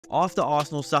After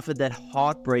Arsenal suffered that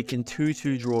heartbreaking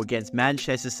 2-2 draw against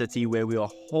Manchester City, where we were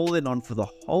holding on for the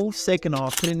whole second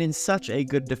half, putting in such a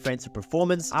good defensive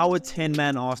performance, our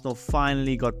 10-man Arsenal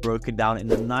finally got broken down in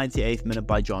the 98th minute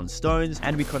by John Stones,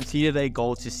 and we conceded a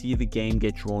goal to see the game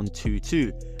get drawn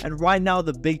 2-2. And right now,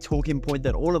 the big talking point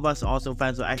that all of us Arsenal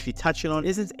fans are actually touching on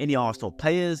isn't any Arsenal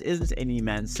players, isn't any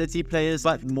Man City players,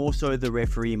 but more so the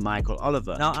referee, Michael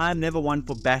Oliver. Now, I'm never one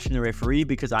for bashing the referee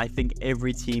because I think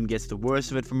every team gets the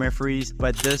worst of it from referees,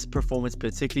 but this performance,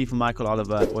 particularly for Michael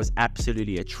Oliver, was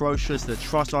absolutely atrocious. The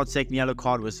Trossard second yellow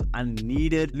card was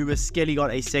unneeded. Lewis Skelly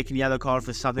got a second yellow card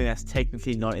for something that's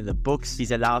technically not in the books.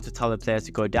 He's allowed to tell the players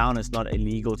to go down. It's not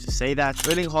illegal to say that.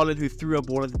 Erling Haaland, who threw a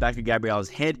ball at the back of Gabriel's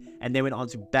head and then went on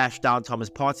to bash down Thomas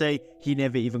Partey, he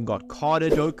never even got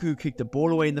carded. Doku kicked the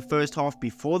ball away in the first half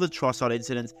before the Trossard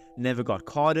incident, never got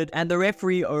carded, and the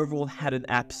referee overall had an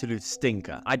absolute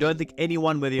stinker. I don't think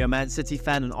anyone, whether you're a Man City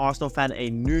fan, an Arsenal fan, a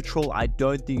neutral, I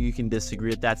don't think you can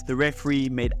disagree with that. The referee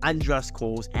made unjust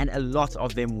calls and a lot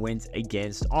of them went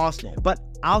against Arsenal. But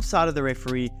outside of the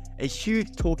referee, a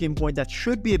huge talking point that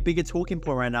should be a bigger talking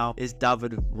point right now is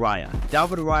David Raya.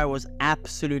 David Raya was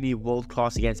absolutely world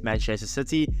class against Manchester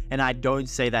City, and I don't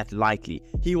say that lightly.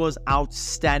 He was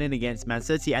outstanding against Man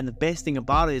City, and the best thing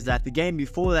about it is that the game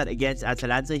before that against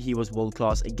Atalanta, he was world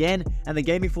class again, and the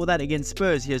game before that against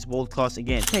Spurs, he was world class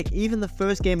again. Heck, even the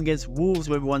first game against Wolves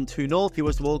where we won 2-0, he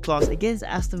was world class. Against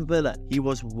Aston Villa, he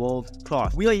was world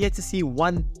class. We are yet to see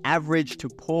one average to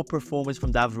poor performance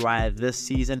from David Raya this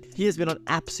season. He has been on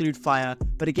absolute fire,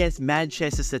 but against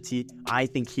Manchester City, I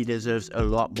think he deserves a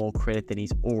lot more credit than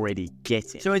he's already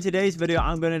getting. So in today's video,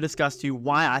 I'm going to discuss to you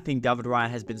why I think David Raya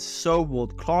has been so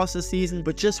world class this season,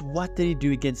 but just what did he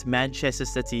do against Manchester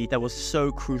City that was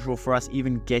so crucial for us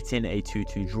even getting a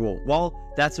 2-2 draw? Well,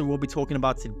 that's what we'll be talking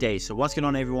about today. So what's going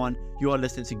on, everyone? You are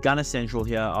listening to Gunner Central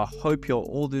here. I hope you're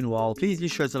all doing well. Please be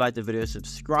sure to like the video,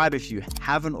 subscribe if you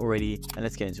haven't already, and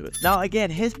let's get into it. Now, again,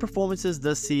 his performances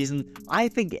this season, I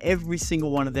think every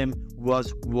single one of them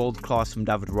was world class from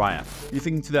David Raya. You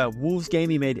think to the Wolves game,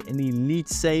 he made an elite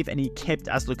save and he kept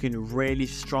us looking really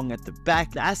strong at the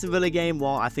back. The Aston Villa game,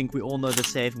 well, I think we all know the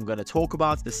save I'm going to talk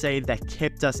about, the save that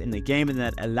kept us in the game and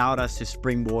that allowed us to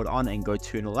springboard on and go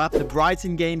 2-0 up. The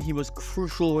Brighton game, he was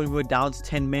crucial when we were down to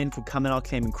 10 men for coming out,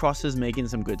 claiming crosses, making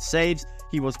some good saves.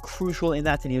 He was crucial in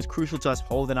that, and he was crucial to us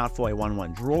holding out for a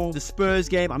 1-1 draw. The Spurs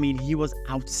game, I mean, he was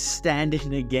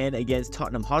outstanding again against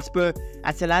Tottenham Hotspur.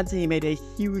 Atalanta, he made a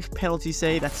huge penalty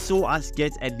save that saw us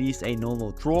get at least a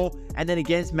normal draw. And then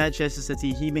against Manchester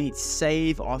City, he made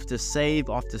save after save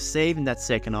after save in that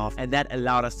second half, and that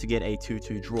allowed us to get a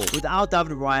 2-2 draw. Without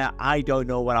David Raya, I don't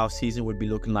know what our season would be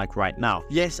looking like right now.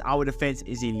 Yes, our defense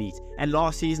is elite, and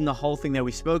last season, the whole thing that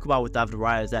we spoke about with David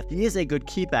Raya is that he is a good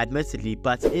keeper, admittedly,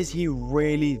 but is he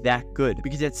really that good?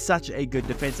 Because it's such a good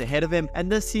defense ahead of him,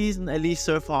 and this season, at least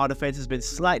so far, our defense has been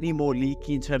slightly more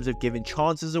leaky in terms of giving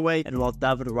chances away, and while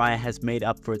David Raya has made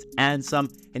up for it and some,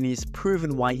 and he's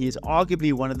proven why he is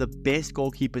arguably one of the best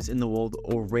goalkeepers in the world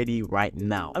already right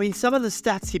now. I mean, some of the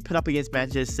stats he put up against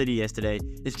Manchester City yesterday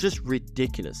is just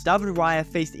ridiculous. David Raya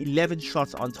faced 11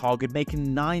 shots on target,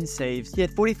 making 9 saves. He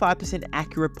had 45%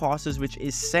 accurate passes, which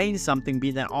is saying something,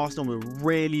 being that Arsenal were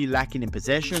really lacking in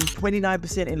possession.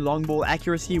 29% in long ball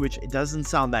accuracy, which it doesn't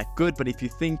sound that good, but if you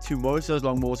think to most of those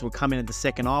long balls were coming in the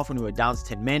second half when we were down to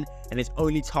 10 men, and his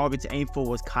only target to aim for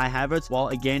was Kai Havertz, well,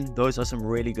 again, those are some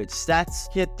really good stats.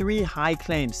 He had 3 high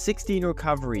claims, 16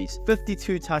 recoveries,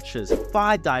 52 touches,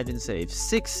 5 dive-in saves,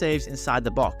 6 saves inside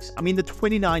the box. I mean, the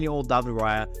 29-year-old David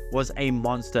Raya was a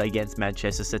monster against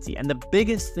Manchester City, and the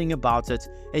biggest thing about it,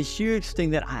 a huge thing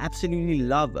that I absolutely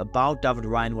love about David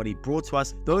Raya and what he brought to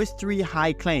us, those 3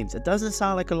 high claims. It doesn't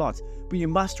sound like a lot, but you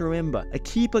must remember, a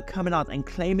keeper coming out and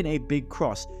claiming a big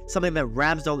cross, something that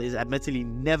Ramsdale is admittedly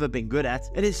never been good at,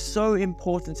 it is so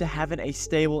important to having a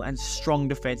stable and strong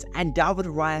defense, and David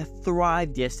Raya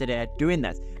thrived yesterday at doing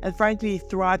that. And frankly, he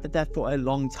thrived at that for a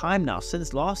long time now,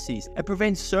 since last season. It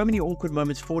prevents so many awkward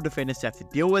moments for defenders to have to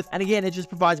deal with, and again, it just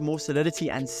provides more solidity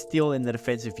and steel in the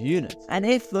defensive unit. And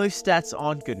if those stats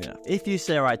aren't good enough, if you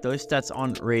say, alright, those stats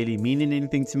aren't really meaning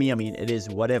anything to me, I mean, it is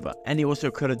whatever. And he also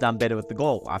could have done better with the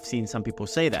goal. I've seen some people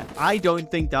say that. I don't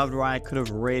think David Raya could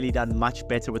have really done much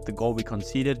better with the goal we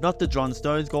conceded. Not the John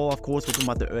Stones goal, of course, we're talking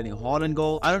about the Erling Haaland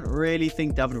goal. I don't really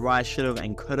think David Raya should have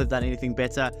and could have done anything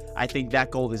better. I think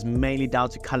that goal is mainly down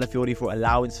to Calafiori for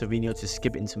allowing Savinho to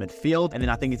skip into midfield, and then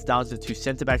I think it's down to the 2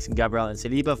 centre-backs in Gabriel and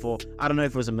Saliba for, I don't know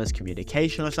if it was a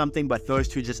miscommunication or something, but those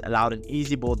 2 just allowed an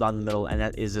easy ball down the middle, and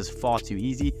that is just far too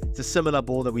easy. It's a similar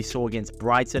ball that we saw against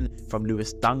Brighton from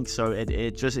Lewis Dunk, so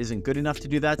it just isn't good enough to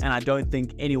do that, and I don't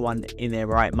think anyone in their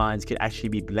right mind fans could actually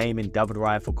be blaming David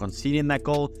Raya for conceding that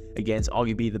goal against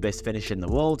arguably the best finisher in the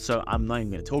world, so I'm not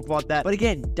even going to talk about that. But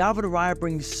again, David Raya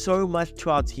brings so much to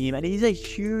our team, and he's a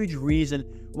huge reason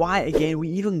why, again, we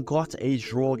even got a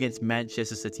draw against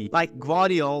Manchester City. Like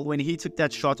Guardiola, when he took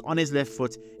that shot on his left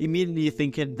foot, immediately you're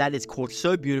thinking that is caught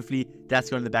so beautifully, that's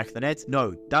going to the back of the net.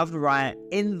 No, David Raya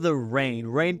in the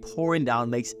rain pouring down,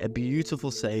 makes a beautiful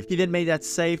save. He then made that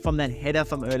save from that header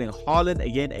from Erling Haaland.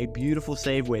 Again, a beautiful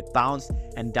save where it bounced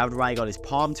and David Raya got his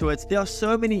palm to it. There are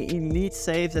so many elite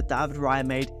saves that David Raya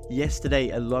made yesterday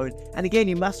alone. And again,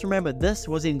 you must remember, this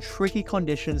was in tricky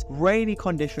conditions, rainy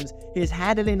conditions. His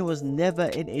handling was never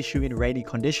an issue in rainy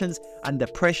conditions. Under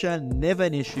pressure, never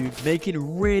an issue.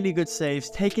 Making really good saves,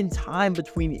 taking time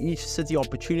between each City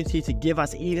opportunity to give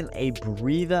us even a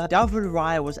breather. David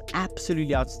Raya was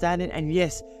absolutely outstanding, and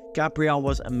yes, Gabriel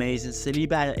was amazing.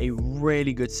 Saliba had a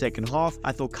really good second half.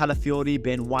 I thought Calafiori,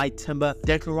 Ben White, Timber,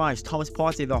 Declan Rice, Thomas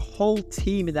Partey, the whole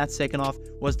team in that second half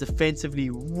was defensively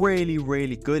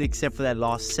really good, except for that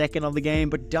last second of the game.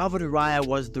 But David Raya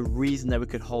was the reason that we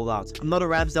could hold out. I'm not a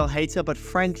Ramsdale hater, but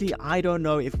frankly, I don't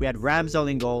know if we had Ramsdale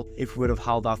in goal, if we would have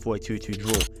held out for a 2-2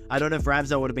 draw. I don't know if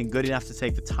Ramsdale would have been good enough to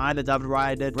take the time that David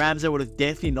Raya did. Ramsdale would have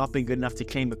definitely not been good enough to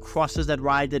claim the crosses that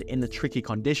Raya did in the tricky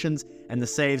conditions, and the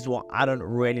saves, well, I don't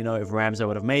really know if Ramsdale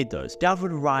would have made those.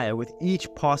 David Raya, with each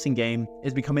passing game,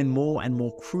 is becoming more and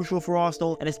more crucial for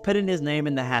Arsenal, and is putting his name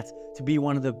in the hat to be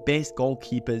one of the best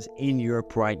goalkeepers in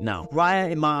Europe right now. Raya,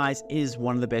 in my eyes, is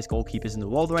one of the best goalkeepers in the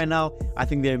world right now. I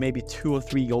think there are maybe 2 or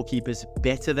 3 goalkeepers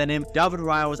better than him. David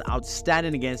Raya was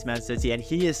outstanding against Man City, and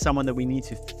he is someone that we need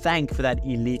to thank for that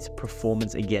elite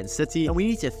performance against City, and we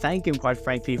need to thank him, quite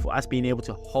frankly, for us being able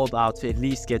to hold out to at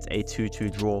least get a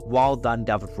 2-2 draw. Well done,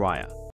 David Raya.